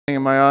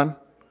Am I on?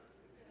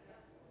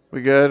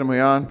 We good? Am we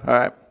on? All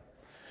right.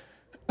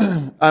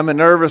 I'm a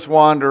nervous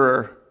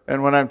wanderer,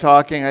 and when I'm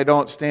talking, I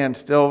don't stand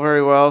still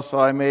very well, so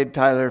I made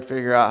Tyler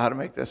figure out how to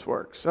make this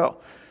work.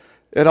 So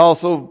it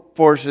also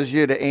forces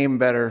you to aim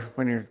better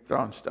when you're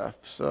throwing stuff,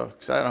 so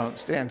because I don't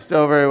stand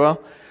still very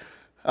well.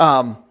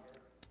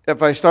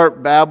 If I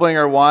start babbling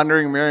or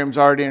wandering, Miriam's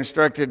already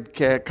instructed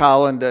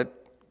Colin to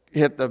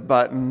hit the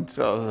button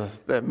so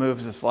that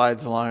moves the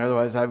slides along.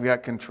 Otherwise, I've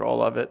got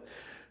control of it.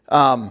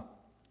 I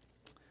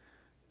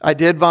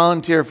did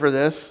volunteer for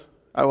this.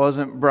 I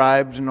wasn't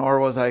bribed, nor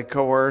was I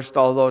coerced,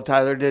 although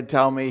Tyler did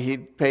tell me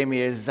he'd pay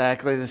me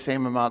exactly the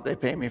same amount they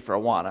pay me for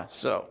Awana.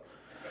 So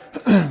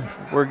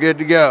we're good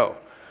to go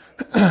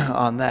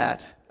on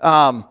that.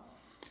 I'm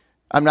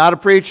not a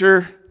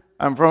preacher.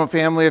 I'm from a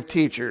family of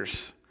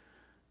teachers.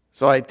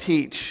 So I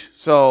teach.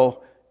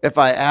 So if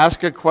I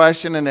ask a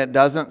question and it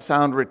doesn't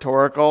sound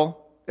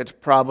rhetorical, it's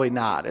probably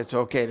not. It's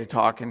okay to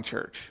talk in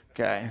church.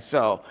 Okay?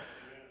 So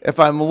if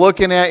I'm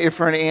looking at you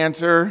for an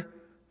answer,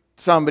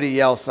 somebody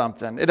yell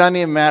something. It doesn't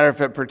even matter if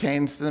it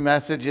pertains to the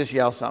message. Just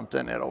yell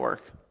something. It'll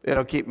work.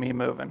 It'll keep me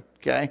moving.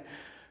 Okay?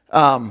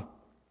 The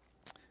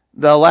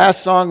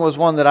last song was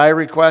one that I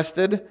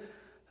requested.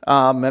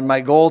 And my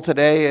goal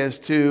today is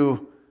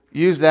to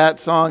use that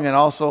song and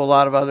also a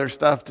lot of other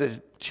stuff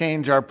to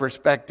change our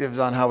perspectives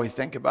on how we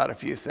think about a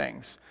few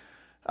things.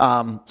 So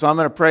I'm going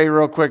to pray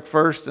real quick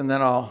first, and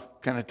then I'll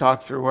kind of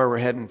talk through where we're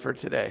heading for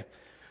today.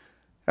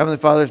 Heavenly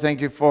Father, thank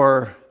you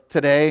for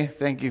today.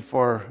 Thank you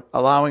for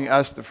allowing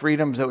us the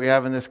freedoms that we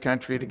have in this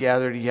country to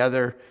gather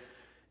together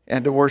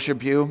and to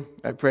worship you.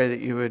 I pray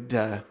that you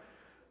would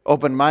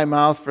open my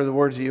mouth for the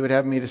words that you would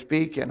have me to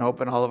speak, and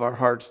open all of our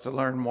hearts to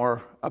learn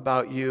more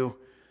about you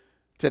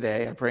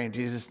today. I pray in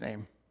Jesus'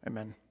 name.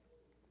 Amen.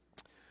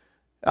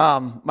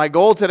 My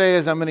goal today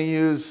is I'm going to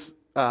use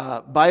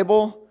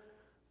Bible,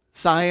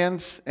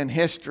 science, and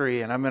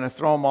history, and I'm going to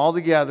throw them all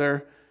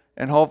together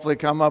and hopefully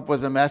come up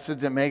with a message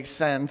that makes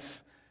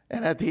sense.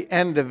 And at the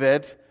end of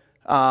it,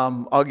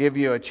 I'll give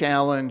you a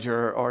challenge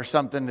or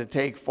something to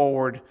take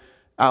forward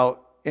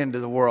out into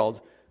the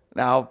world.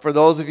 Now, for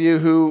those of you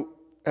who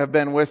have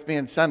been with me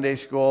in Sunday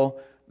school,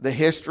 the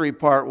history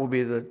part will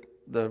be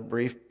the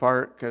brief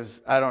part, because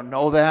I don't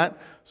know that.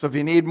 So if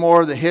you need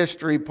more of the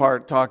history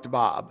part, talk to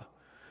Bob.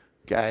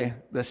 Okay?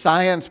 The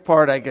science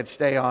part I could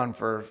stay on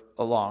for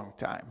a long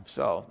time.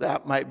 So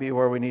that might be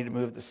where we need to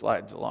move the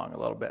slides along a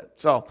little bit.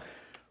 So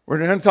we're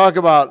going to talk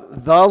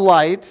about the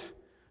light,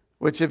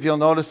 which if you'll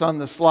notice on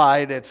the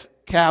slide, it's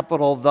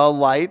capital the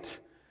light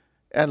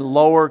and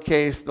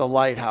lowercase the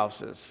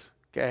lighthouses.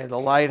 Okay? The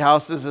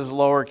lighthouses is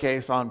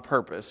lowercase on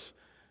purpose.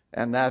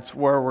 And that's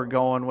where we're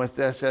going with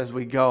this as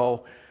we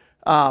go.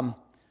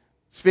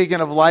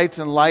 Speaking of lights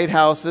and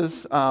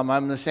lighthouses,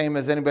 I'm the same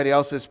as anybody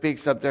else who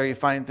speaks up there. You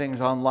find things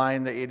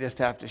online that you just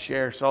have to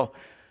share. So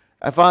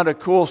I found a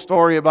cool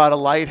story about a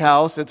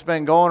lighthouse. It's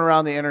been going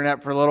around the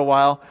internet for a little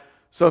while.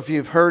 So if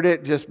you've heard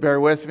it, just bear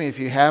with me. If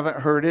you haven't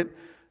heard it,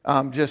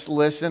 just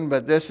listen.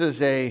 But this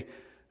is a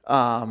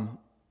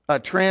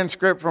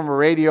transcript from a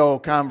radio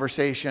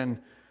conversation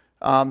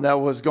that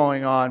was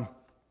going on.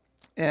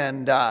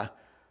 And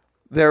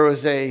there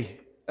was a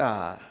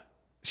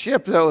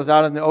ship that was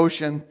out in the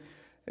ocean.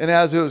 And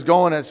as it was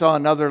going, it saw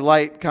another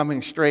light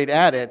coming straight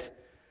at it.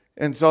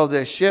 And so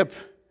the ship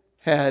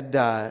had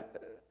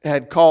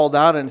called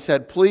out and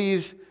said,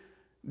 please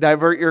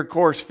divert your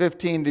course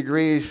 15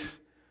 degrees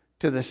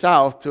to the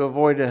south to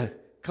avoid a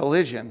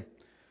collision.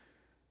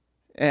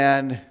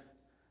 And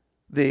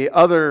the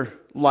other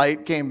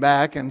light came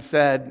back and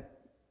said,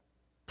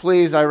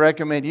 please, I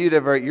recommend you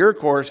divert your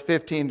course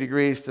 15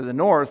 degrees to the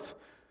north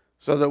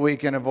so that we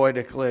can avoid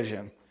a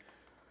collision.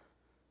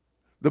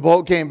 The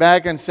boat came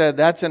back and said,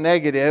 that's a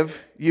negative.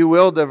 You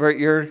will divert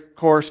your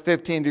course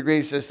 15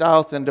 degrees to the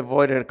south and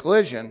avoid a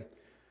collision.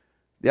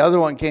 The other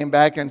one came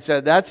back and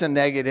said, that's a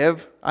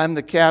negative. I'm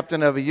the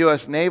captain of a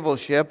U.S. naval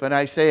ship, and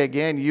I say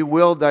again, you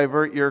will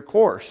divert your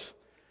course.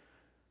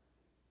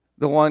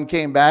 The one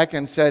came back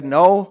and said,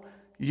 no,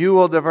 you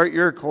will divert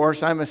your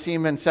course. I'm a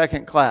seaman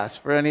second class.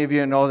 For any of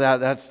you who know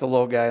that, that's the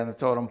low guy on the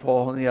totem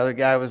pole, and the other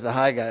guy was the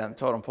high guy on the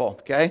totem pole,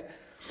 okay?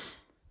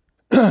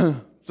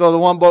 So the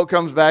one boat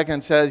comes back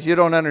and says, you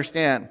don't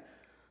understand.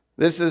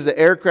 This is the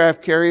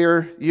aircraft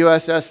carrier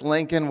USS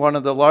Lincoln, one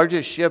of the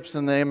largest ships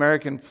in the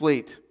American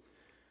fleet.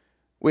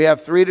 We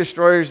have 3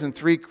 destroyers and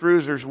 3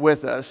 cruisers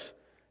with us.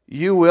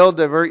 You will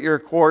divert your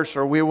course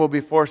or we will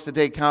be forced to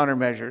take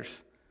countermeasures.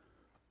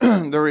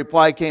 The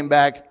reply came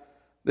back,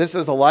 this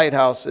is a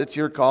lighthouse. It's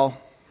your call.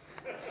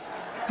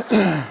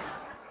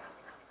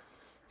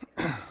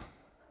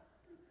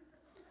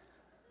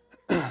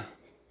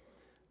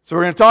 So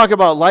we're going to talk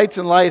about lights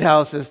and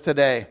lighthouses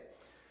today.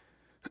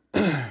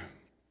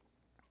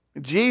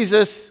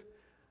 Jesus,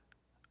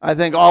 I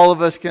think all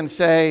of us can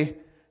say,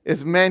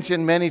 is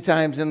mentioned many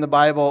times in the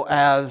Bible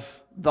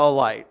as the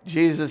light.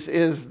 Jesus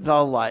is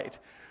the light.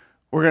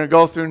 We're going to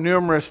go through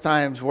numerous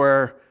times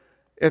where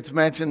it's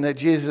mentioned that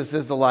Jesus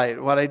is the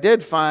light. What I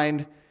did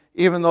find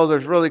even though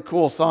there's really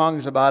cool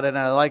songs about it, and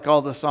I like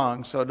all the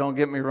songs, so don't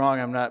get me wrong,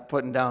 I'm not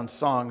putting down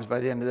songs by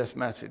the end of this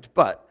message,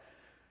 but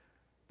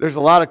there's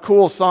a lot of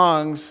cool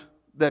songs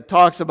that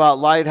talks about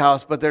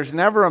lighthouse, but there's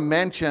never a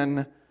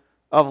mention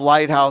of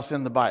lighthouse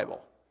in the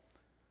Bible.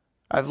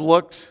 I've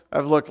looked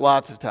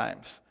lots of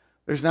times.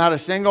 There's not a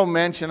single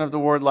mention of the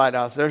word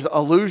lighthouse. There's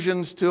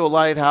allusions to a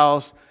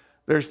lighthouse.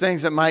 There's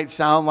things that might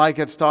sound like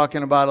it's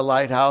talking about a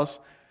lighthouse.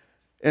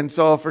 And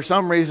so for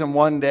some reason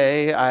one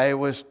day I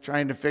was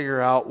trying to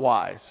figure out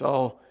why.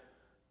 So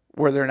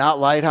were there not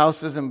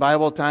lighthouses in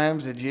Bible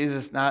times? Did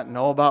Jesus not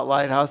know about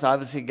lighthouse?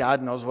 Obviously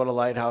God knows what a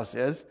lighthouse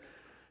is.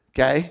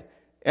 Okay?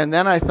 And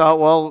then I thought,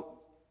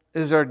 well,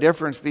 is there a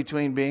difference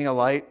between being a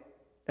light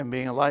and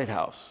being a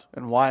lighthouse?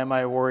 And why am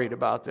I worried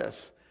about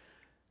this?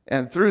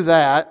 And through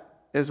that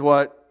is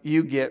what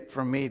you get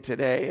from me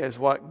today, is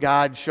what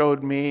God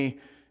showed me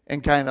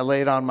and kind of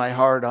laid on my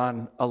heart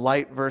on a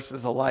light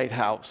versus a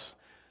lighthouse.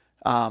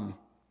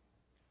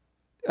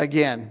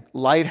 Again,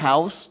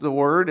 lighthouse, the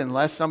word,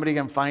 unless somebody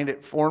can find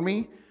it for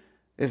me,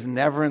 is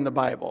never in the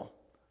Bible.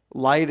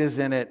 Light is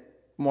in it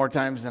more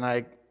times than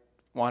I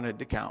wanted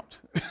to count.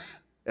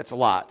 It's a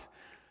lot.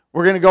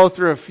 We're going to go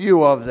through a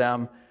few of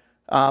them.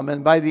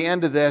 And by the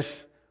end of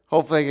this,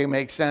 hopefully I can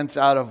make sense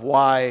out of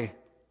why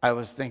I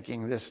was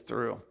thinking this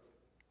through.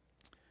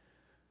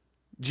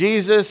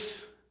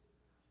 Jesus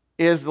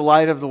is the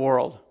light of the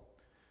world.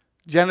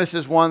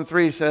 Genesis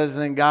 1:3 says,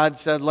 "Then God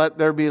said, 'Let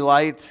there be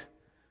light,'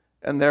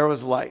 and there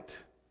was light."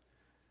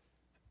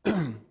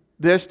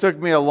 This took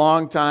me a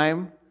long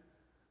time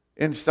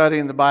in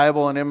studying the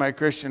Bible and in my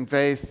Christian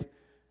faith,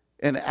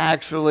 and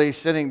actually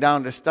sitting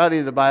down to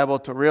study the Bible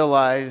to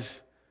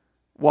realize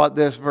what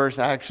this verse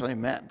actually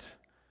meant.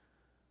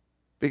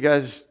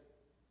 Because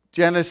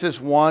Genesis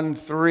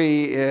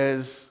 1:3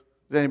 is,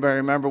 does anybody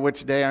remember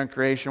which day on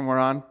creation we're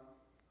on?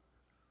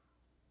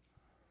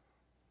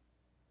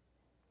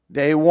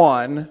 Day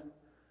 1.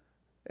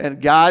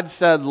 And God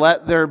said,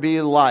 "Let there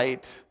be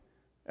light,"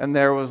 and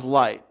there was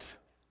light.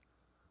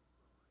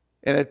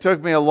 And it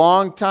took me a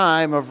long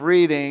time of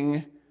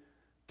reading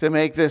to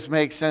make this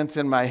make sense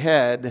in my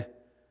head,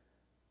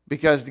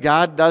 because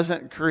God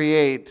doesn't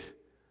create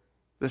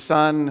the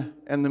sun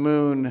and the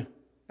moon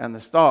and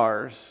the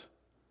stars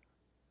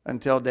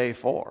until day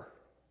 4.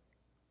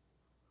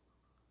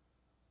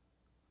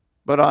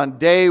 But on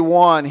day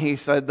 1, he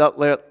said,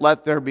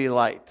 let there be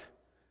light.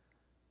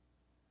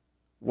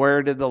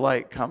 Where did the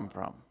light come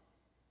from?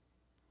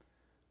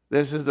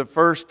 This is the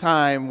first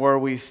time where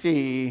we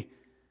see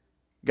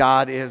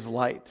God is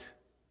light.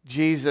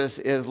 Jesus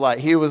is light.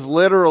 He was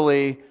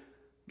literally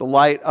the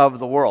light of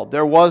the world.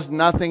 There was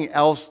nothing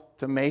else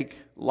to make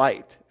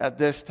light at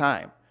this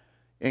time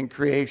in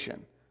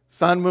creation.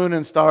 Sun, moon,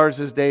 and stars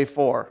is day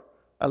 4.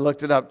 I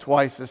looked it up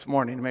twice this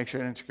morning to make sure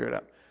I didn't screw it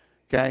up.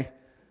 Okay?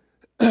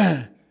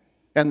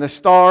 And the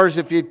stars,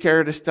 if you'd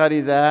care to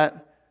study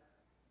that,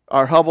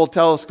 our Hubble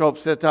telescope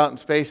sits out in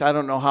space, I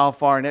don't know how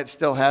far, and it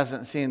still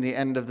hasn't seen the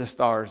end of the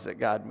stars that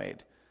God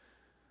made.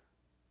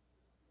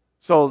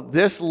 So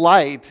this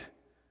light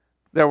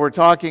that we're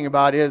talking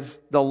about is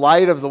the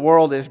light of the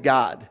world, is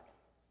God,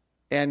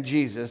 and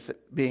Jesus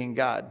being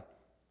God.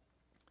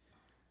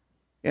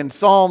 In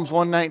Psalms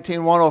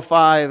 119,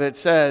 105, it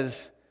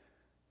says,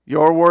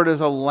 "Your word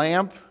is a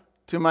lamp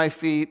to my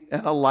feet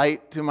and a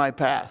light to my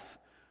path."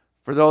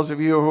 For those of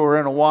you who are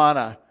in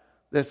Awana,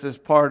 this is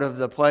part of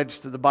the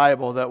pledge to the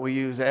Bible that we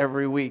use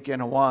every week in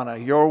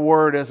Awana. Your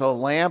word is a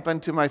lamp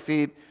unto my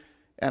feet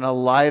and a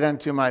light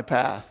unto my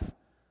path.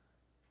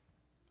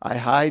 I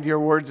hide your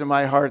words in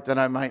my heart that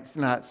I might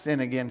not sin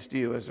against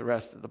you, is the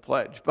rest of the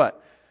pledge.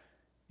 But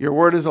your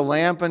word is a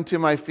lamp unto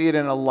my feet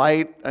and a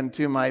light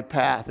unto my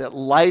path. It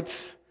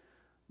lights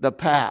the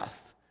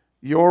path.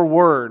 Your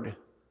word,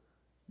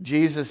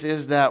 Jesus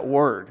is that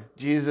word.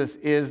 Jesus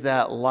is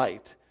that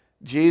light.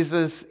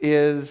 Jesus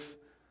is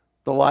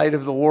the light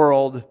of the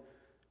world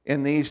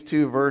in these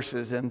two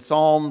verses. In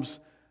Psalms,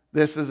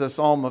 this is a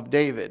Psalm of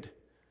David,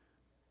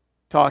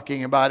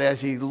 talking about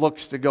as he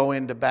looks to go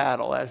into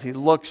battle, as he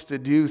looks to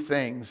do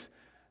things,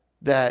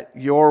 that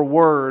your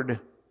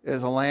word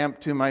is a lamp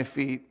to my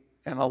feet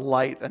and a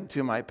light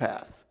unto my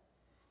path.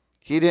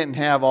 He didn't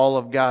have all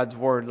of God's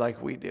word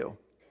like we do.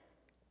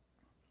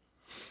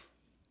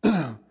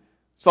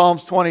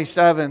 Psalms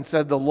 27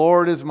 said, "The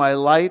Lord is my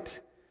light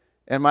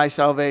and my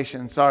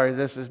salvation." Sorry,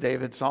 this is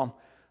David's psalm.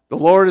 "The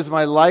Lord is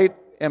my light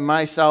and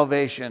my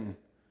salvation.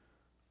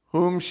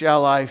 Whom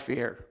shall I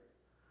fear?"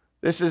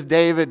 This is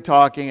David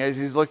talking as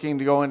he's looking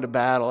to go into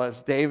battle.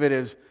 As David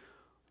is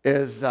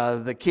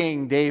the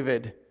king,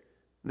 David.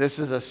 This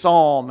is a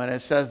psalm, and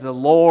it says, "The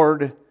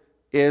Lord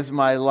is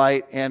my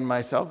light and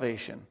my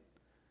salvation.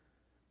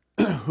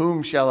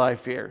 Whom shall I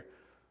fear?"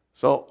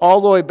 So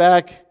all the way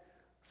back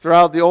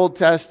throughout the Old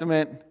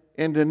Testament,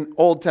 into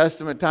Old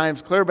Testament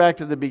times, clear back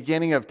to the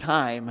beginning of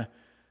time,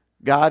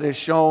 God has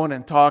shown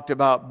and talked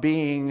about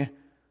being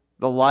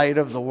the light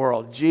of the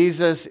world.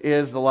 Jesus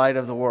is the light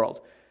of the world.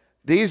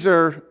 These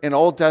are, in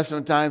Old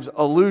Testament times,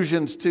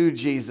 allusions to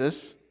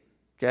Jesus.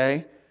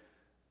 Okay?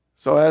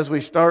 So as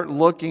we start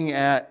looking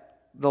at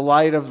the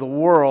light of the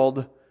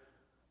world,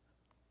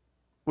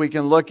 we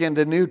can look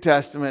into New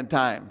Testament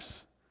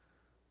times.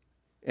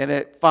 And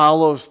it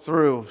follows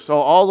through. So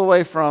all the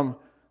way from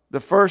the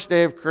first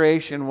day of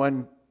creation,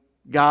 when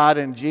God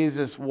and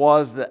Jesus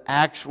was the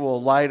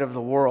actual light of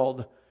the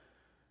world.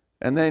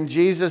 And then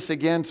Jesus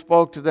again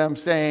spoke to them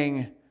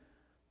saying,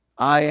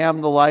 I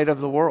am the light of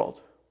the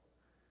world.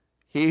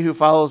 He who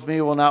follows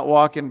me will not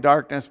walk in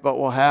darkness, but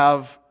will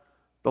have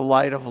the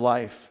light of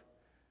life.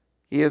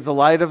 He is the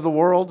light of the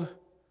world.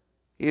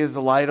 He is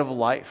the light of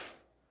life.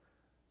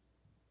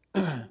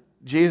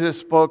 Jesus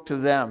spoke to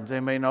them. They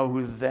may know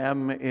who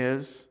them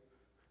is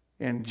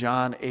in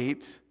John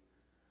 8.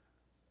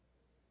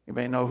 You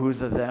may know who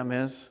the them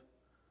is.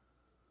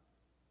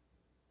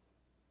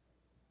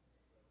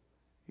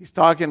 He's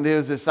talking to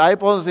his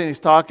disciples and he's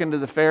talking to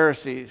the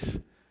Pharisees.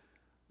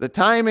 The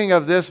timing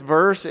of this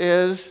verse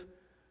is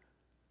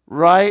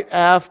right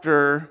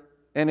after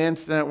an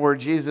incident where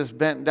Jesus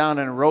bent down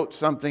and wrote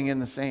something in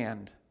the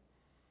sand.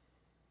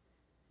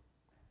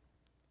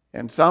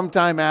 And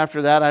sometime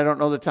after that, I don't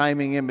know the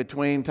timing in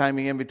between,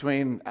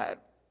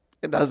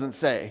 it doesn't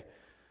say.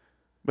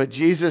 But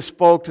Jesus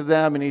spoke to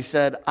them and he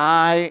said,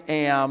 I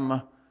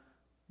am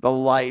the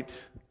light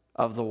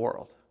of the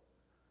world.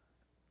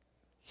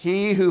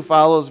 He who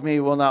follows me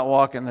will not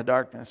walk in the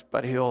darkness,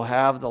 but he will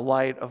have the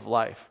light of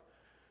life.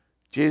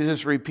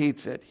 Jesus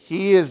repeats it.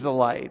 He is the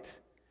light.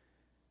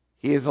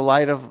 He is the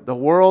light of the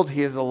world.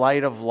 He is the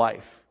light of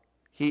life.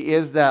 He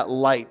is that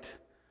light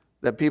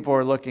that people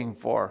are looking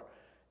for.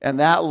 And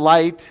that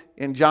light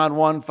in John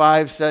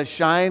 1:5 says,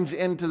 shines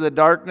into the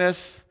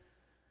darkness,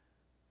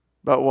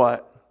 but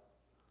what?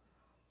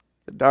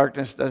 The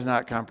darkness does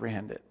not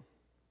comprehend it.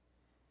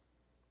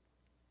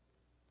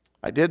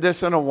 I did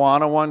this in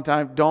Awana one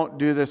time. Don't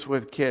do this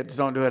with kids.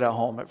 Don't do it at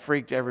home. It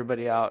freaked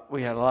everybody out.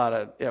 We had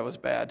it was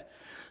bad.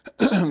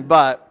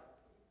 But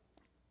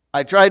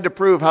I tried to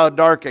prove how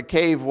dark a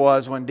cave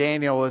was when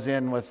Daniel was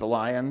in with the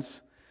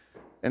lions.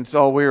 And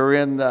so we were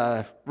in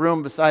the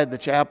room beside the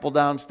chapel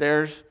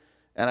downstairs,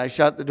 and I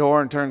shut the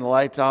door and turned the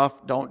lights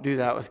off. Don't do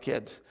that with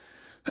kids.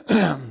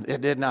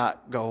 It did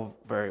not go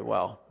very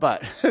well.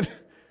 But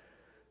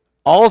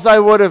all I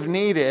would have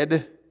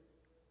needed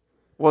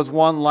was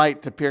one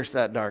light to pierce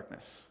that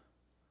darkness.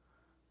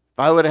 If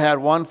I would have had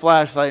one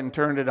flashlight and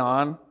turned it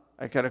on,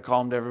 I could have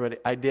calmed everybody.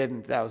 I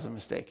didn't. That was a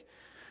mistake.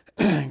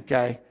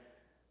 Okay.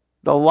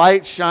 The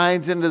light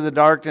shines into the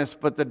darkness,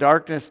 but the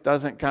darkness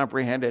doesn't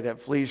comprehend it. It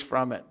flees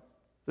from it.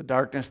 The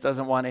darkness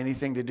doesn't want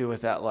anything to do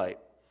with that light.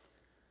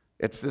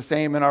 It's the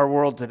same in our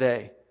world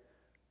today.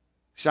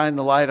 Shine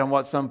the light on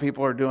what some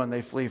people are doing,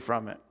 they flee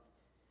from it.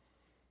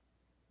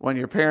 When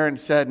your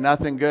parents said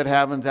nothing good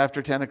happens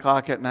after 10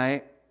 o'clock at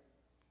night,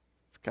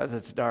 it's because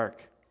it's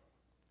dark.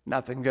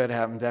 Nothing good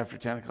happens after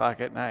 10 o'clock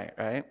at night,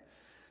 right?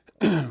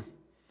 And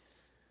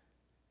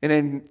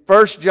in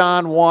 1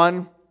 John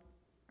 1,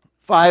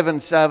 5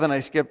 and 7, I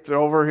skipped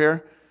over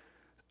here.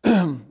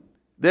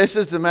 This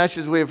is the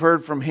message we have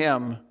heard from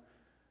him,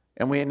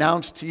 and we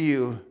announce to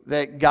you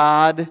that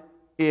God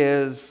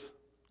is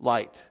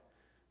light,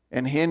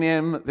 and in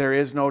him there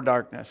is no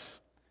darkness.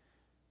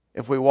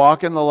 If we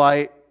walk in the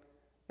light,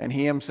 and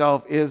he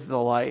himself is the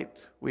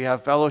light, we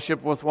have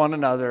fellowship with one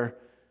another,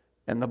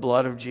 and the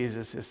blood of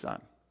Jesus, his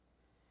son.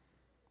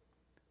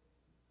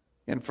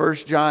 In 1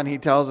 John, he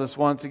tells us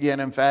once again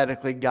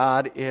emphatically,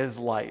 God is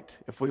light.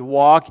 If we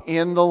walk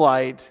in the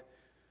light,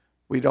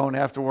 we don't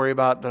have to worry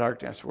about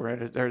darkness.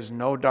 There's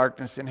no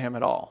darkness in him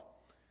at all.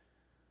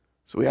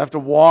 So we have to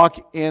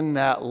walk in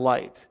that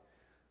light.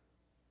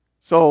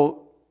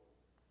 So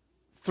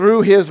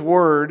through his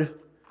word,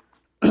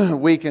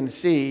 we can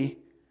see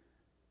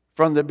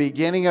from the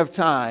beginning of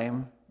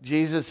time,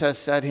 Jesus has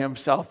set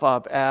himself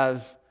up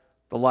as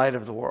the light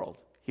of the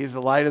world. He's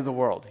the light of the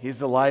world. He's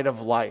the light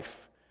of life.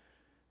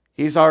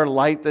 He's our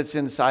light that's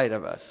inside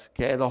of us.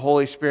 Okay, the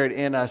Holy Spirit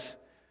in us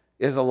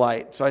is a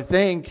light. So I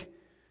think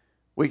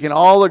we can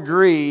all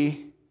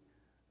agree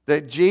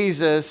that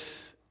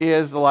Jesus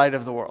is the light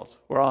of the world.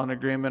 We're all in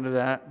agreement of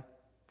that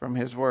from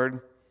his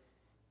word.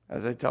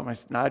 As I tell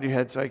myself, nod your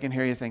head so I can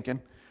hear you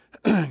thinking.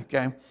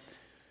 Okay.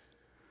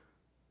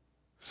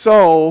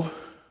 So,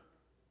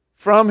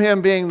 from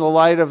him being the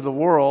light of the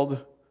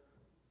world,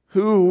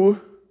 who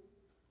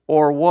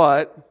or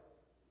what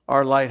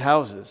are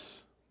lighthouses?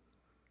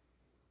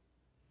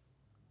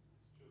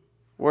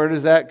 Where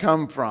does that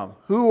come from?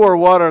 Who or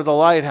what are the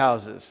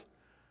lighthouses?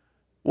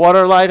 What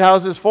are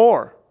lighthouses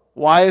for?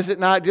 Why is it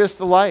not just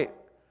the light?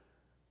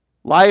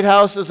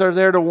 Lighthouses are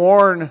there to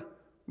warn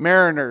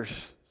mariners,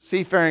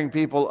 seafaring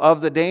people,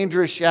 of the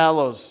dangerous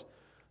shallows.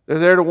 They're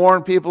there to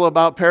warn people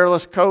about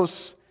perilous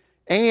coasts,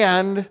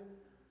 and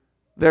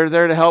they're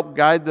there to help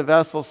guide the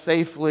vessel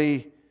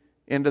safely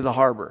into the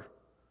harbor.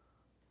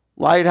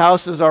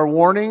 Lighthouses are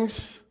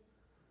warnings,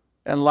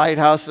 and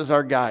lighthouses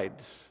are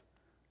guides.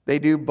 They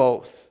do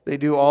both. They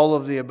do all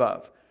of the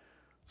above.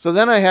 So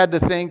then I had to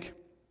think,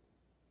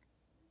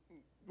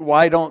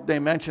 why don't they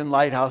mention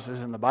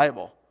lighthouses in the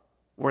Bible?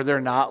 Were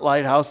there not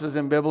lighthouses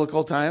in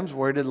biblical times?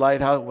 When did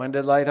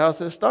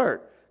lighthouses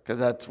start? because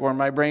that's where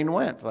my brain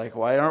went. Like,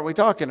 why aren't we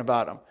talking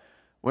about them?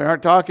 We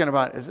aren't talking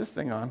about, is this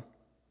thing on?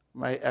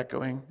 Am I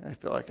echoing? I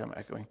feel like I'm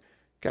echoing.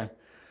 Okay.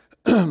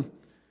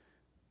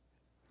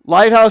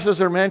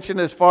 Lighthouses are mentioned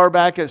as far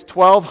back as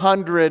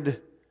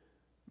 1200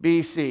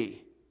 BC.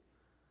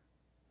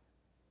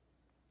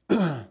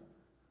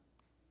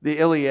 The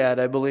Iliad,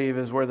 I believe,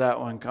 is where that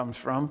one comes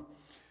from.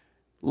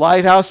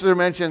 Lighthouses are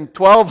mentioned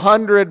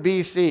 1200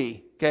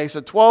 BC. Okay, so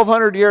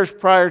 1200 years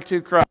prior to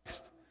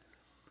Christ.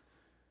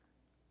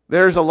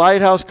 There's a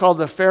lighthouse called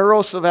the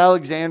Pharos of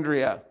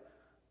Alexandria.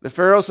 The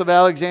Pharos of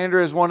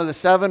Alexandria is one of the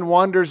 7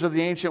 wonders of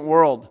the ancient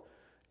world.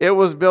 It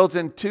was built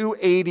in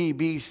 280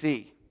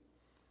 BC.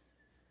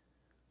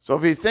 So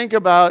if you think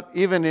about,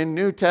 even in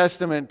New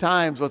Testament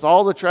times, with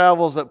all the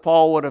travels that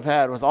Paul would have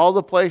had, with all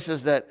the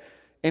places that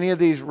any of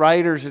these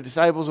writers or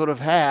disciples would have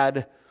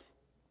had,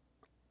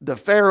 the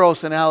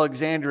Pharos in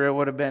Alexandria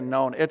would have been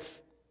known.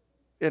 It's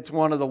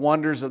one of the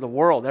wonders of the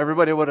world.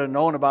 Everybody would have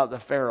known about the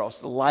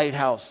Pharos, the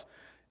lighthouse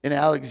in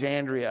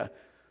Alexandria.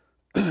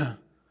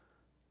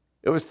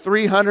 It was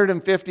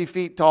 350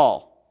 feet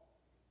tall.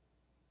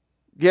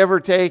 Give or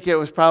take, it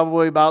was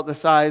probably about the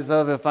size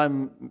of, if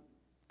I'm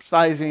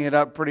sizing it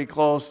up pretty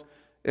close,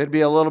 it'd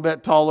be a little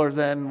bit taller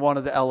than one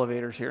of the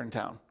elevators here in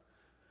town.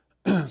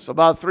 So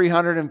about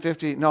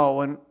 350, no, it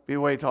wouldn't be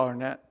way taller than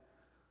that.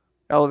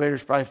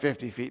 Elevator's probably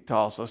 50 feet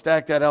tall. So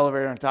stack that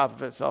elevator on top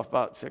of itself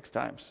about 6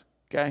 times,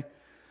 okay?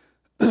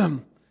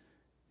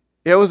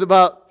 It was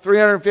about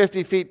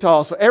 350 feet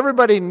tall. So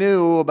everybody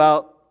knew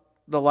about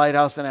the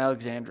lighthouse in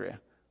Alexandria.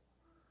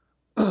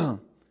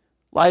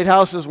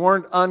 Lighthouses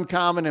weren't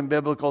uncommon in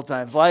biblical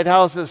times.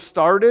 Lighthouses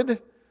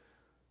started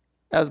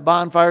as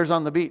bonfires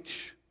on the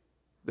beach.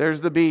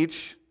 There's the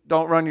beach.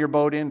 Don't run your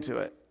boat into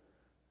it,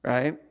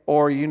 right?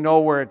 Or you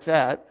know where it's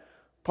at.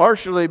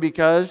 Partially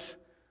because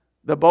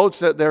the boats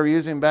that they were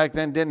using back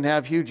then didn't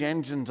have huge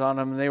engines on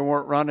them, and they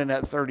weren't running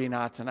at 30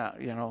 knots an hour,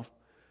 you know.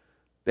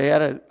 They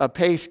had a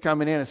pace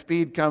coming in, a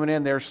speed coming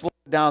in. They were slowing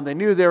down. They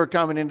knew they were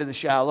coming into the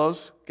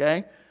shallows,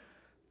 okay?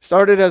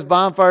 Started as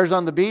bonfires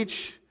on the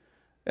beach,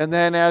 and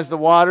then as the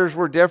waters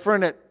were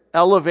different, it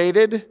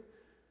elevated,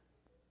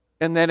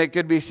 and then it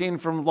could be seen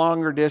from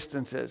longer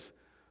distances.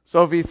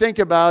 So if you think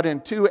about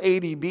in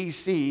 280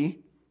 BC,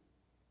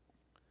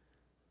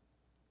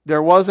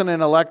 there wasn't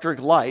an electric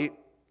light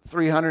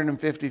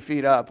 350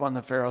 feet up on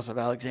the Pharos of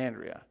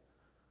Alexandria.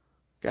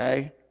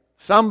 Okay?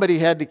 Somebody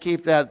had to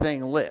keep that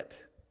thing lit.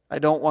 I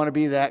don't want to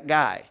be that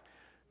guy.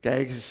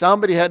 Okay? Because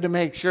somebody had to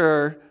make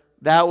sure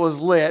that was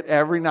lit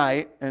every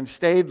night and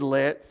stayed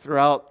lit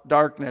throughout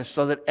darkness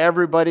so that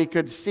everybody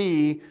could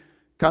see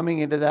coming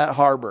into that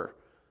harbor.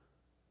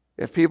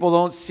 If people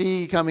don't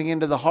see coming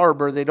into the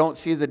harbor, they don't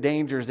see the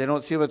dangers, they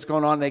don't see what's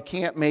going on, they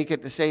can't make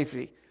it to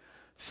safety.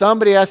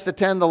 Somebody has to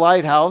tend the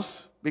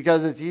lighthouse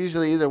because it's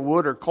usually either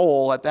wood or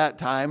coal at that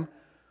time,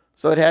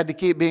 so it had to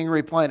keep being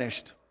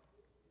replenished.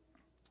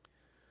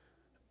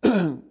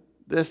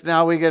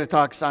 Now we get to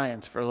talk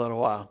science for a little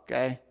while,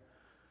 okay?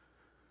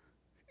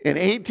 In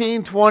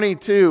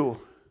 1822,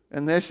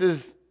 and this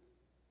is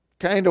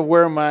kind of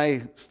where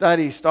my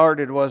study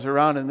started, was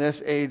around in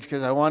this age,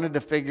 because I wanted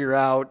to figure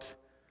out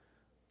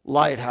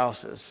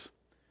lighthouses.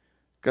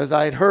 Because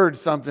I'd heard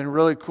something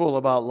really cool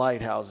about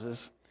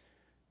lighthouses.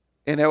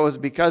 And it was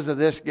because of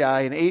this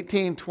guy. In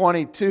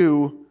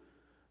 1822,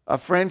 a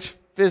French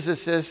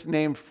physicist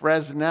named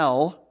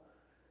Fresnel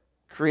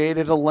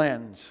created a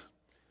lens.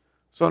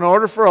 So in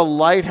order for a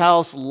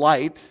lighthouse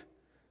light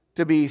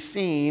to be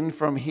seen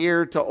from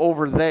here to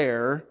over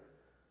there,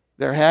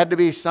 there had to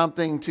be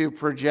something to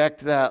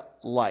project that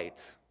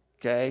light,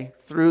 okay,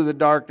 through the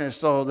darkness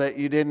so that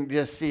you didn't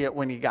just see it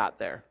when you got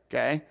there,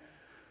 okay?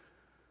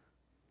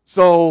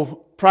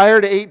 So prior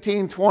to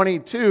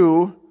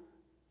 1822,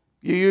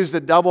 you used a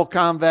double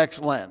convex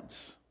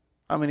lens.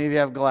 How many of you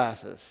have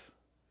glasses?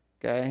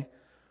 Okay.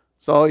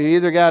 So you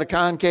either got a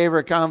concave or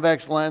a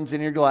convex lens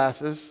in your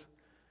glasses.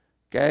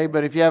 Okay.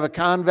 But if you have a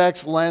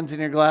convex lens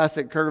in your glass,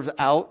 it curves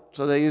out.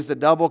 So they used a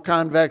double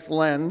convex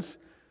lens.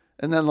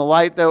 And then the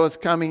light that was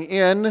coming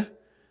in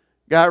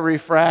got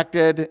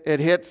refracted.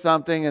 It hit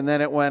something and then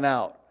it went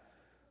out.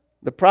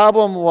 The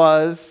problem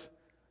was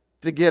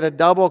to get a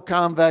double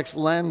convex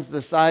lens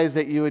the size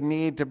that you would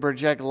need to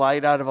project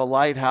light out of a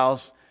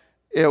lighthouse.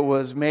 It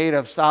was made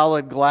of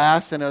solid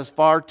glass, and it was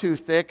far too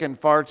thick and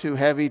far too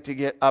heavy to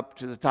get up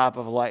to the top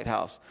of a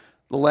lighthouse.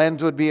 The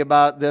lens would be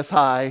about this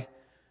high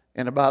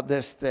and about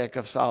this thick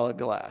of solid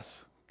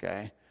glass.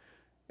 Okay?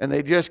 And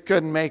they just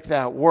couldn't make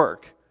that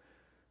work.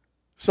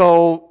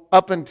 So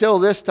up until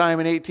this time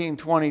in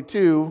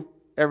 1822,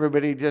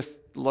 everybody just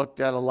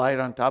looked at a light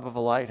on top of a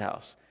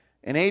lighthouse.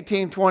 In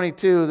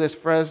 1822, this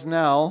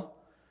Fresnel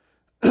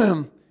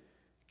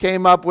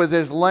came up with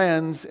his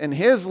lens, and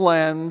his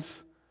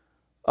lens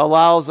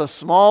allows a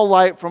small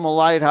light from a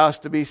lighthouse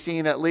to be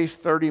seen at least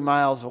 30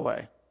 miles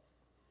away.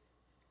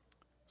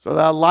 So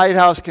that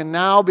lighthouse can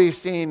now be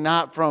seen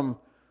not from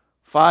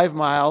 5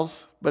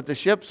 miles, but the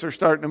ships are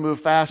starting to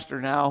move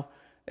faster now.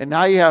 And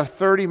now you have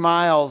 30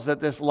 miles that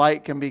this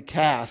light can be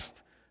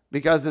cast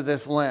because of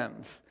this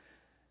lens.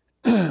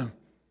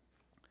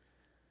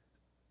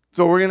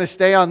 So we're going to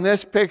stay on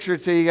this picture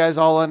till you guys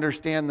all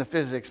understand the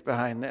physics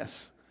behind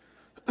this.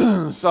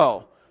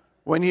 So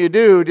when you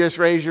do, just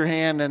raise your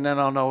hand and then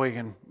I'll know we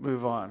can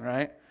move on,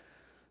 right?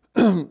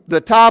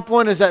 The top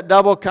one is that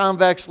double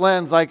convex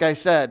lens, like I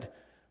said.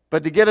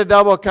 But to get a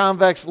double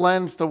convex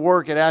lens to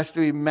work, it has to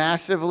be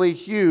massively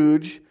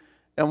huge.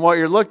 And what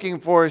you're looking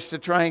for is to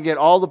try and get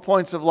all the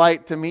points of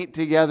light to meet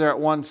together at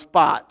one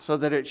spot so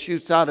that it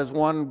shoots out as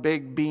one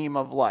big beam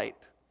of light.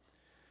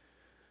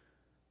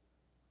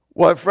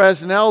 What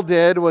Fresnel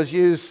did was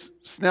use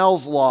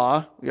Snell's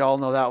law. We all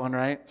know that one,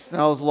 right?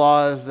 Snell's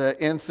law is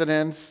the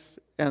incidence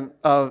and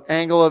of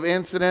angle of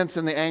incidence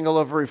and the angle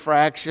of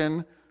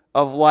refraction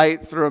of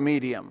light through a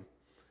medium.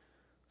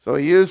 So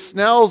he used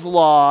Snell's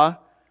law,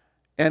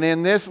 and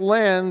in this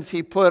lens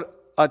he put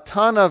a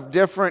ton of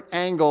different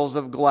angles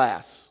of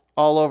glass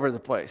all over the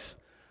place.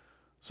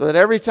 So that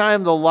every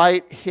time the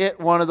light hit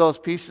one of those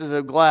pieces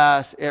of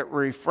glass, it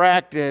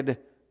refracted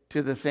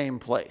to the same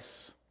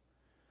place.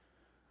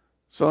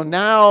 So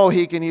now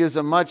he can use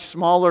a much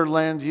smaller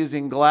lens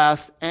using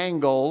glass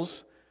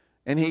angles,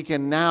 and he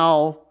can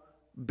now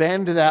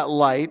bend that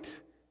light,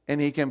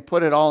 and he can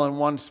put it all in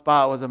one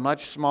spot with a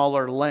much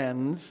smaller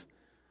lens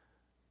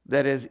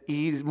that is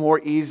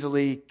more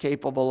easily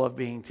capable of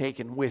being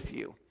taken with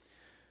you.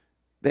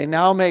 They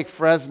now make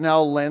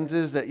Fresnel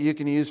lenses that you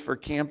can use for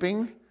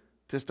camping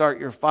to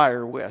start your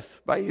fire with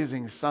by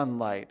using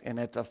sunlight. And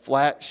it's a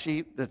flat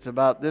sheet that's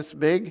about this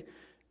big,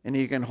 and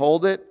you can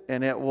hold it,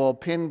 and it will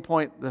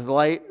pinpoint the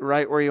light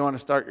right where you want to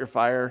start your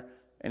fire,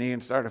 and you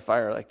can start a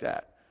fire like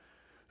that.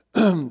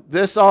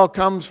 This all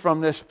comes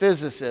from this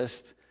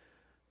physicist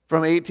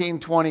from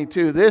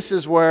 1822. This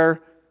is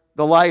where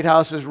the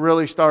lighthouses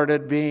really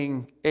started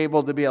being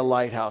able to be a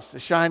lighthouse, to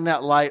shine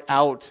that light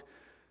out,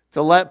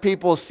 to let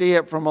people see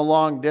it from a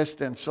long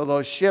distance. So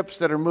those ships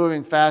that are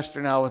moving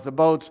faster now with the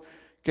boats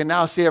can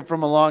now see it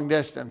from a long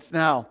distance.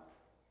 Now,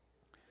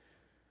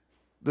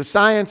 the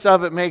science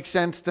of it makes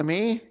sense to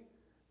me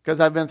because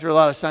I've been through a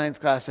lot of science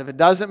class. If it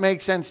doesn't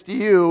make sense to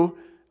you,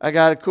 I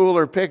got a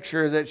cooler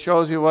picture that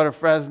shows you what a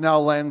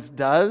Fresnel lens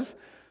does.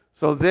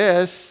 So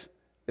this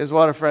is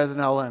what a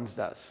Fresnel lens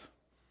does.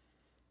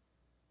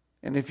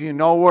 And if you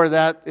know where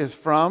that is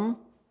from,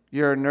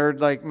 you're a nerd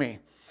like me.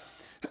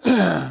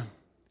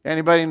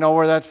 Anybody know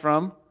where that's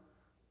from?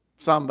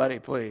 Somebody,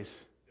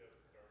 please.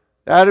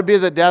 That would be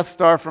the Death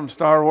Star from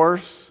Star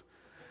Wars,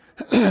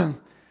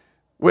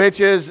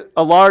 which is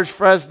a large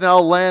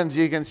Fresnel lens.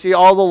 You can see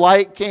all the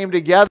light came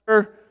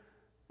together.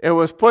 It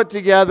was put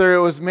together.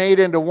 It was made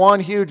into one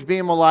huge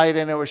beam of light,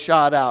 and it was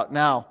shot out.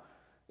 Now,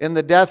 in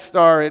the Death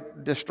Star,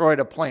 it destroyed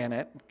a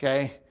planet,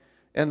 okay?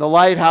 In the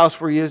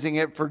lighthouse, we're using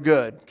it for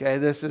good, okay?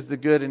 This is the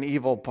good and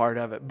evil part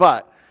of it.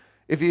 But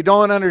if you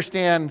don't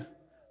understand,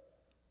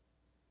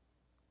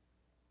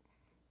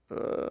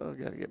 I've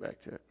got to get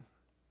back to it.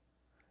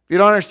 If you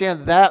don't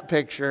understand that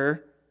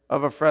picture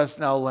of a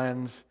Fresnel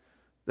lens,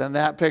 then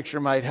that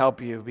picture might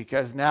help you,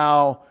 because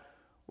now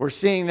we're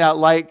seeing that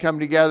light come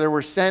together.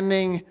 We're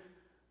sending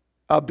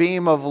a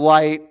beam of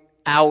light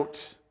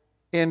out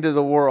into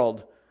the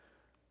world.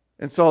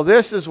 And so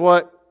this is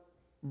what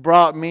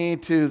brought me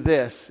to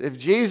this. If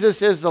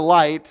Jesus is the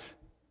light,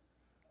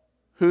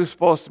 who's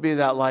supposed to be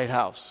that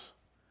lighthouse?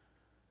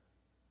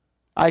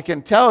 I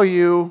can tell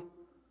you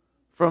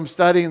from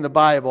studying the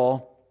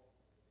Bible,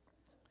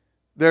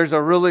 there's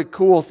a really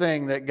cool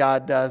thing that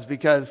God does,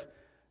 because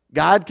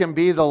God can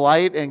be the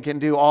light and can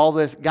do all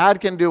this. God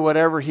can do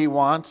whatever He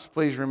wants.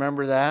 Please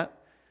remember that.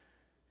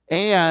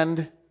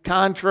 And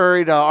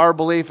contrary to our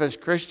belief as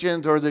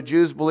Christians or the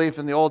Jews' belief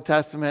in the Old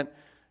Testament,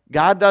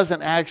 God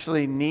doesn't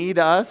actually need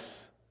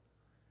us.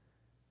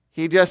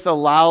 He just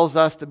allows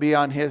us to be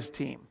on His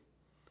team.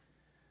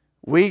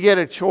 We get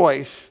a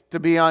choice to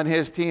be on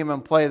His team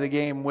and play the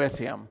game with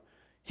Him.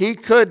 He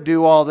could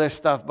do all this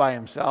stuff by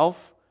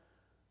Himself,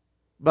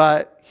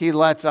 but He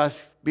lets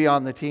us be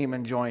on the team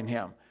and join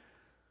Him.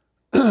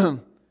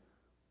 Who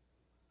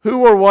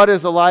or what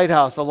is a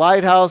lighthouse? A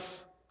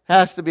lighthouse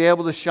has to be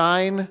able to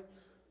shine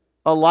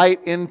a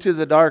light into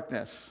the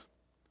darkness.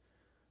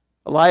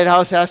 A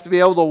lighthouse has to be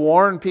able to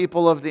warn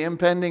people of the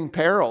impending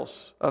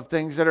perils of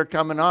things that are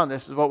coming on.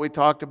 This is what we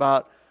talked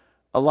about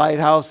a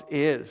lighthouse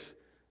is.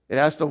 It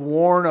has to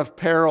warn of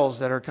perils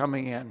that are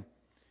coming in.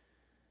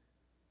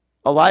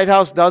 A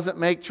lighthouse doesn't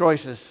make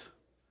choices.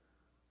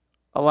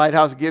 A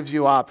lighthouse gives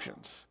you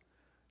options.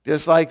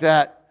 Just like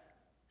that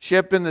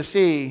ship in the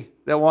sea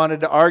that wanted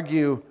to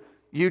argue,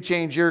 you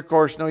change your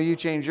course, no, you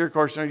change your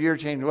course, no, you're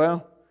changed.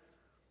 Well,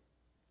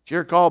 it's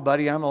your call,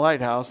 buddy. I'm a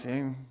lighthouse.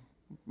 You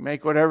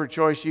make whatever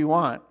choice you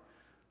want.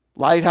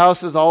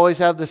 Lighthouses always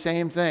have the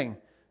same thing.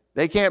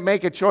 They can't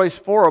make a choice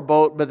for a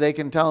boat, but they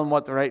can tell them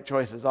what the right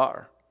choices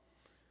are.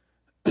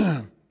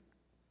 And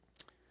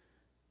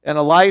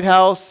a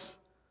lighthouse,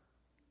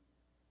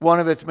 one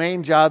of its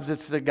main jobs,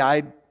 it's to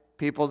guide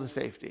people to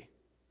safety.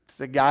 It's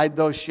to guide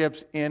those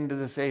ships into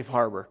the safe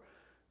harbor.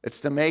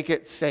 It's to make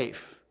it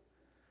safe.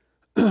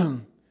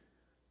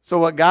 So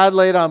what God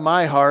laid on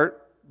my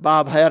heart,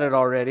 Bob had it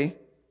already.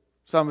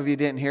 Some of you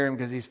didn't hear him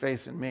because he's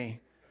facing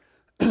me.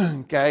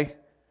 Okay?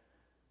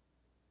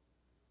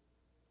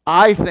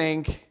 I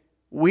think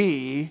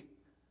we,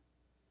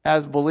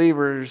 as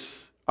believers,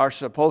 are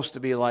supposed to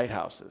be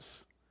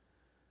lighthouses.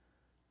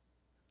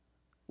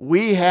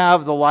 We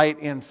have the light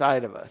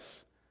inside of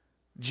us.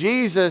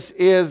 Jesus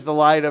is the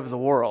light of the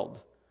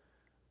world.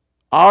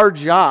 Our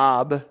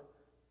job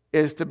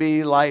is to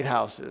be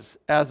lighthouses.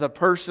 As a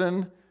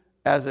person,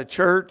 as a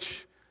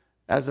church,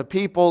 as a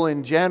people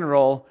in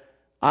general,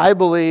 I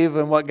believe,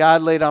 and what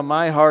God laid on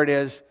my heart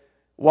is,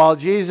 while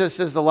Jesus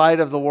is the light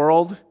of the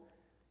world,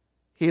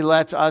 He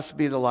lets us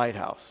be the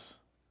lighthouse.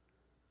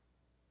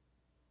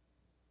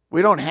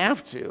 We don't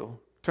have to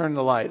turn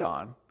the light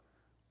on.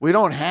 We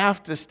don't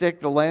have to stick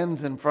the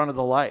lens in front of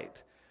the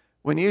light.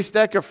 When you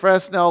stick a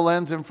Fresnel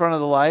lens in front of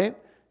the light,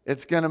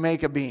 it's going to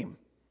make a beam.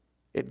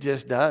 It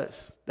just does.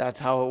 That's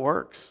how it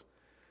works.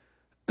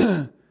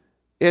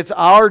 It's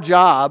our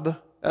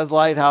job as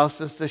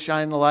lighthouses to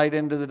shine the light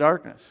into the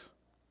darkness.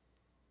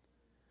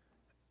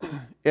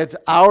 It's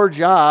our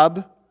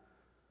job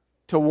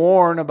to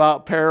warn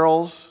about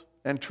perils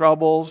and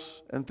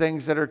troubles and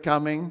things that are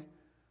coming.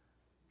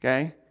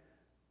 Okay?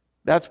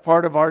 That's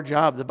part of our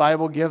job. The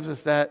Bible gives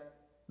us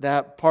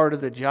that part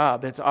of the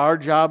job. It's our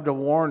job to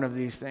warn of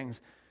these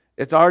things.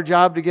 It's our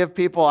job to give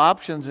people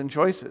options and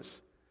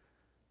choices.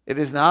 It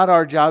is not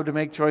our job to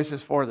make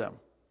choices for them.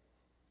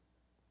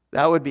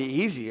 That would be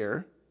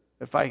easier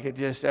if I could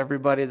just,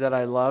 everybody that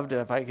I loved,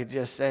 if I could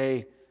just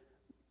say,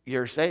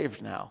 you're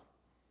saved now.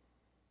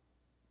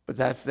 But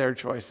that's their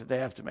choice that they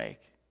have to make,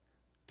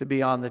 to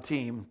be on the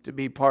team, to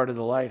be part of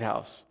the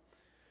lighthouse.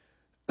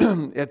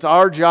 It's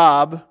our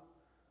job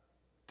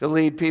to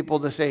lead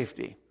people to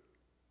safety.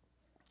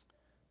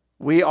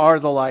 We are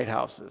the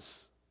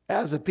lighthouses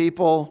as a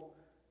people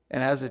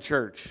and as a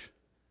church.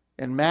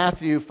 In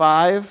Matthew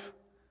 5,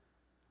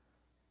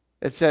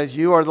 it says,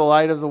 you are the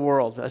light of the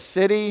world. A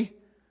city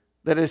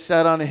that is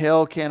set on a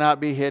hill cannot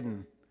be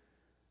hidden.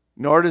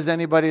 Nor does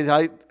anybody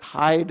light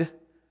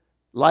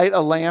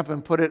a lamp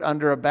and put it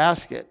under a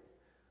basket.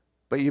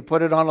 But you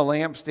put it on a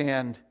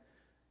lampstand,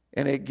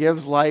 and it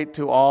gives light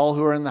to all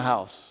who are in the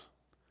house.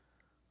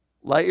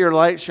 Let your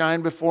light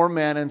shine before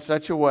men in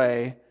such a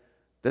way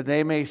that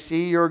they may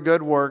see your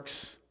good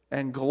works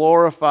and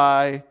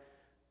glorify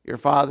your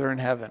Father in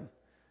heaven.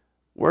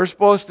 We're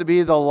supposed to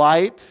be the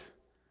light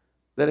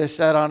that is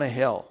set on a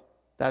hill.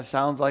 That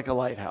sounds like a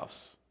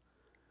lighthouse.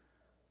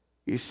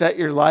 You set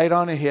your light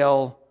on a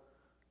hill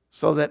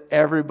so that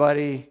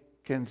everybody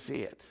can see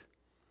it.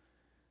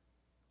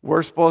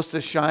 We're supposed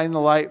to shine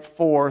the light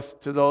forth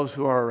to those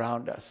who are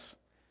around us.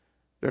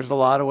 There's a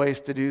lot of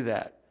ways to do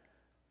that.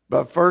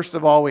 But first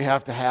of all, we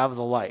have to have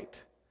the light.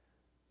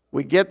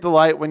 We get the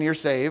light when you're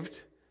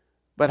saved,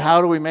 but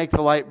how do we make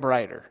the light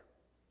brighter?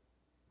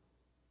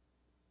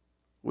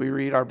 We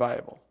read our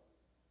Bible.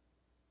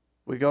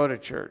 We go to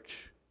church.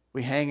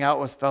 We hang out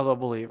with fellow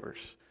believers.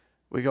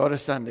 We go to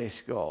Sunday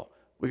school.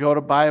 We go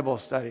to Bible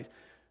studies.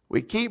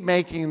 We keep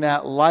making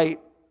that light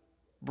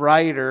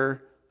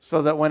brighter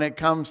so that when it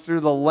comes through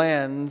the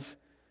lens,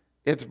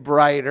 it's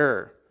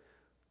brighter.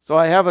 So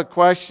I have a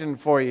question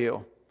for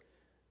you,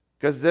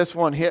 because this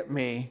one hit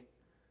me,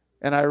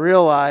 and I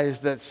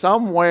realized that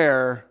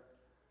somewhere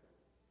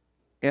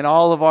in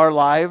all of our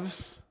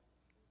lives,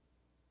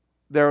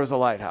 there was a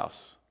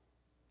lighthouse.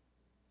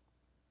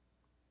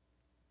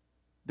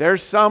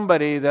 There's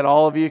somebody that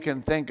all of you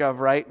can think of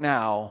right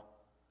now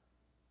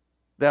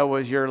that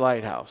was your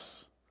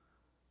lighthouse,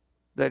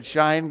 that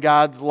shined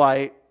God's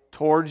light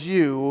towards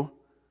you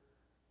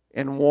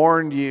and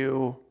warned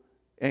you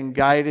and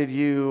guided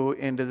you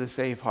into the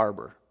safe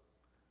harbor.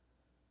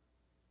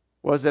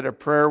 Was it a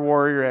prayer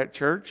warrior at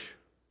church?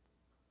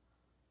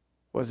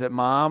 Was it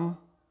mom?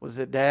 Was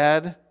it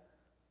dad?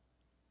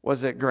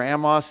 Was it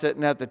grandma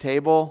sitting at the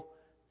table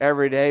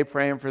every day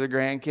praying for the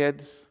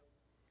grandkids?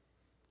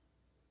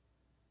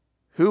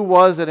 Who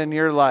was it in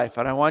your life?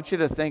 And I want you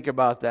to think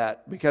about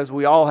that, because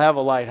we all have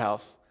a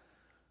lighthouse.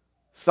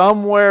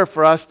 Somewhere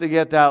for us to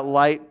get that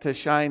light to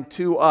shine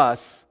to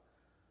us,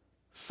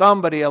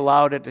 somebody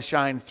allowed it to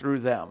shine through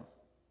them.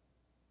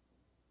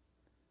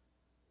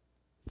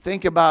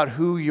 Think about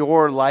who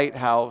your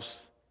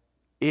lighthouse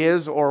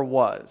is or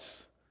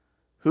was.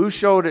 Who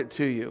showed it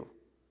to you?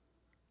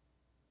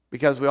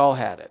 Because we all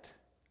had it.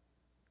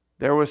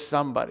 There was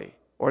somebody,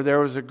 or there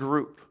was a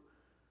group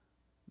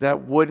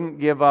that wouldn't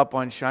give up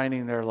on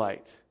shining their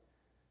light.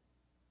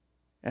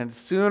 And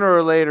sooner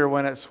or later,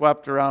 when it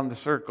swept around the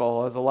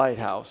circle as a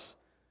lighthouse,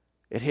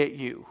 it hit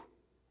you.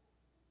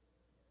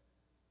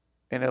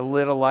 And it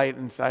lit a light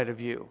inside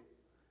of you.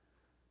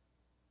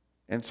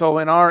 And so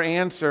in our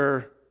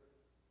answer,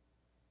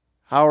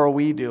 how are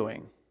we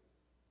doing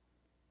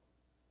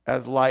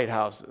as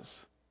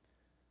lighthouses?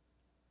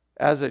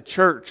 As a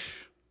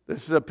church,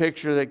 this is a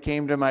picture that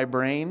came to my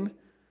brain.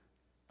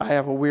 I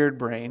have a weird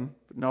brain,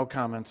 but no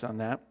comments on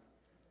that.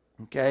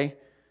 Okay?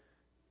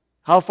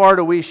 How far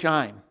do we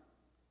shine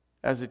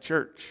as a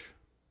church?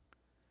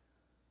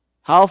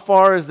 How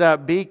far is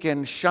that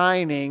beacon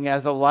shining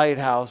as a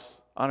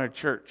lighthouse on a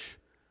church?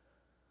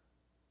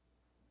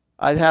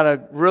 I had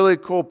a really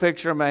cool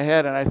picture in my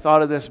head, and I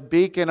thought of this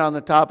beacon on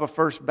the top of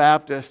First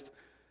Baptist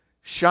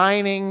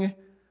shining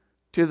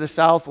to the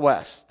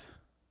southwest,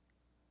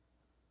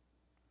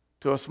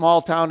 to a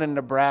small town in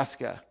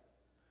Nebraska.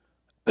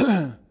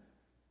 And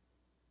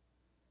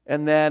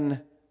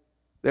then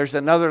there's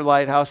another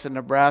lighthouse in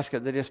Nebraska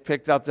that just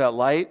picked up that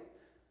light,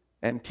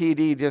 and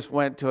TD just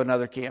went to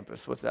another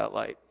campus with that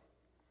light.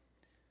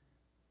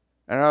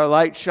 And our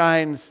light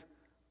shines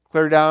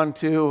clear down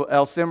to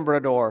El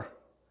Cimbrador,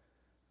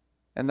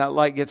 and that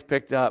light gets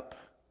picked up.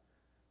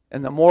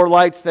 And the more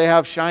lights they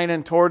have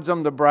shining towards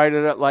them, the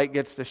brighter that light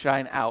gets to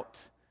shine out.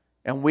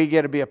 And we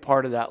get to be a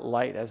part of that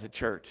light as a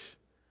church.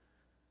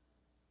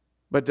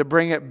 But to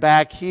bring it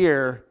back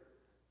here,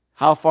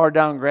 how far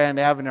down Grand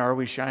Avenue are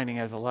we shining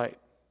as a light?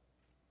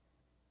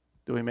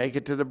 Do we make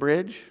it to the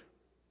bridge?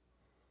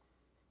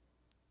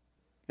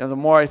 You know, the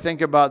more I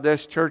think about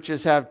this,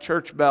 churches have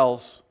church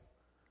bells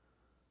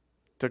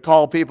to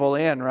call people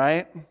in,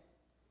 right?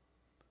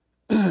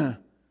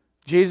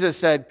 Jesus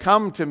said,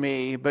 "Come to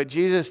me," but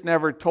Jesus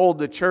never told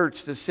the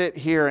church to sit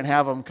here and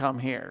have them come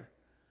here.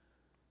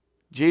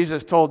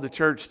 Jesus told the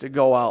church to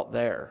go out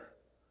there.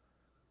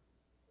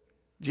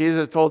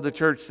 Jesus told the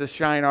church to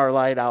shine our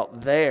light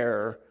out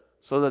there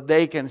so that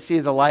they can see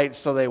the light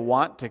so they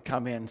want to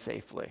come in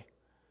safely.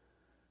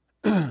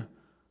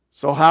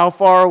 So how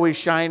far are we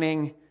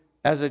shining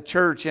as a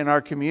church in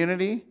our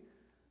community?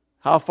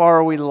 How far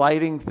are we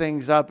lighting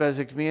things up as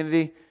a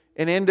community?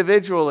 And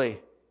individually,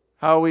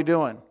 how are we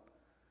doing?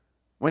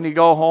 When you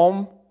go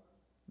home,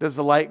 does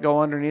the light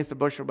go underneath the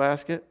bushel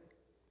basket?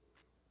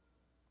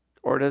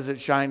 Or does it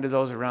shine to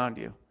those around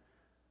you?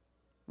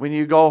 When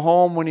you go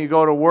home, when you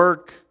go to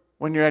work,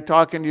 when you're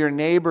talking to your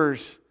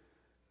neighbors,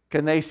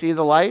 can they see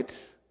the light?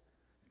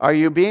 Are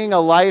you being a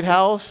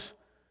lighthouse,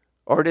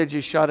 or did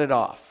you shut it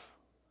off?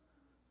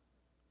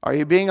 Are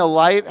you being a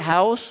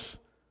lighthouse,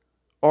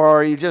 or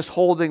are you just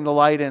holding the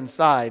light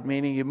inside,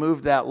 meaning you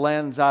move that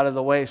lens out of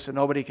the way so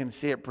nobody can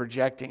see it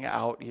projecting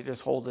out? You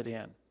just hold it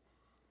in.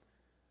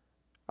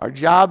 Our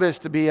job is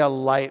to be a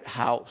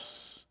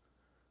lighthouse.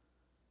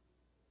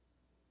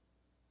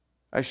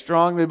 I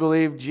strongly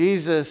believe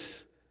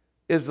Jesus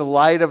is the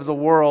light of the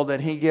world,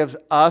 and He gives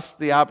us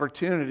the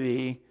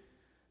opportunity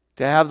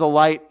to have the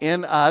light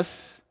in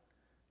us,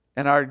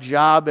 and our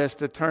job is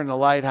to turn the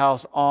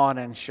lighthouse on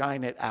and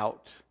shine it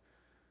out.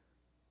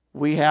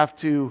 We have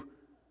to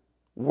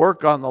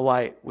work on the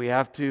light. We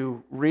have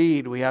to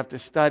read. We have to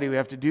study. We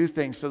have to do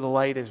things so the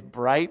light is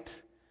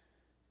bright.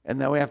 And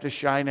then we have to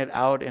shine it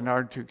out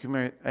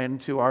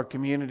into our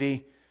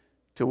community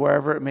to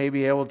wherever it may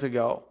be able to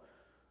go.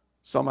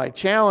 So my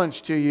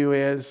challenge to you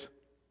is,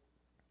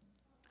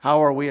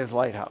 how are we as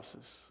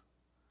lighthouses?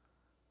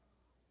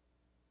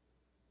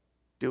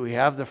 Do we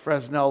have the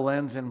Fresnel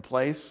lens in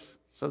place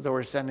so that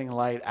we're sending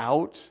light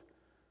out?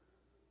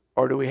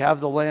 Or do we have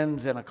the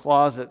lens in a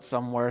closet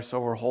somewhere so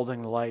we're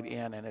holding the light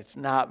in and it's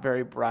not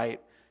very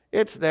bright?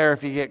 It's there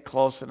if you get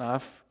close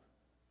enough,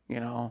 you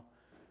know.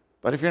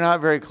 But if you're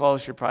not very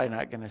close, you're probably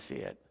not going to see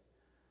it.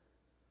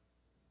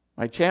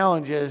 My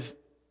challenge is,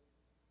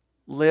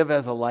 live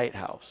as a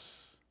lighthouse.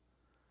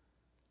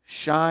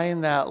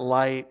 Shine that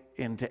light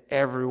into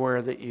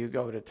everywhere that you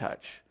go to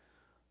touch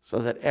so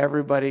that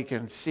everybody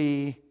can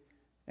see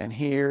and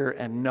hear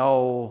and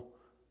know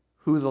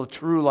who the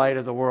true light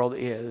of the world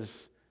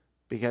is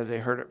because they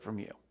heard it from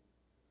you.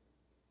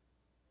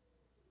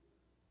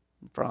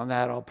 From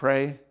that, I'll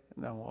pray,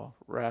 and then we'll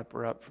wrap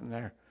her up from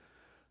there.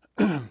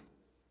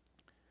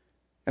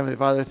 Heavenly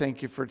Father,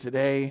 thank you for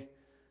today.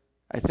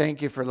 I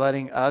thank you for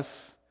letting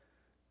us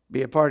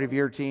be a part of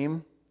your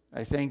team.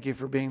 I thank you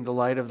for being the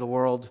light of the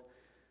world.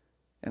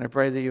 And I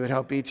pray that you would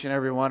help each and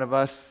every one of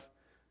us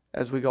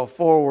as we go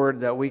forward,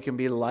 that we can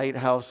be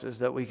lighthouses,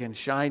 that we can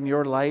shine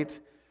your light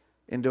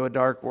into a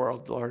dark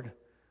world, Lord.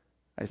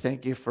 I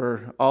thank you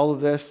for all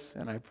of this,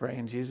 and I pray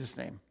in Jesus'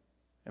 name.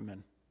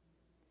 Amen.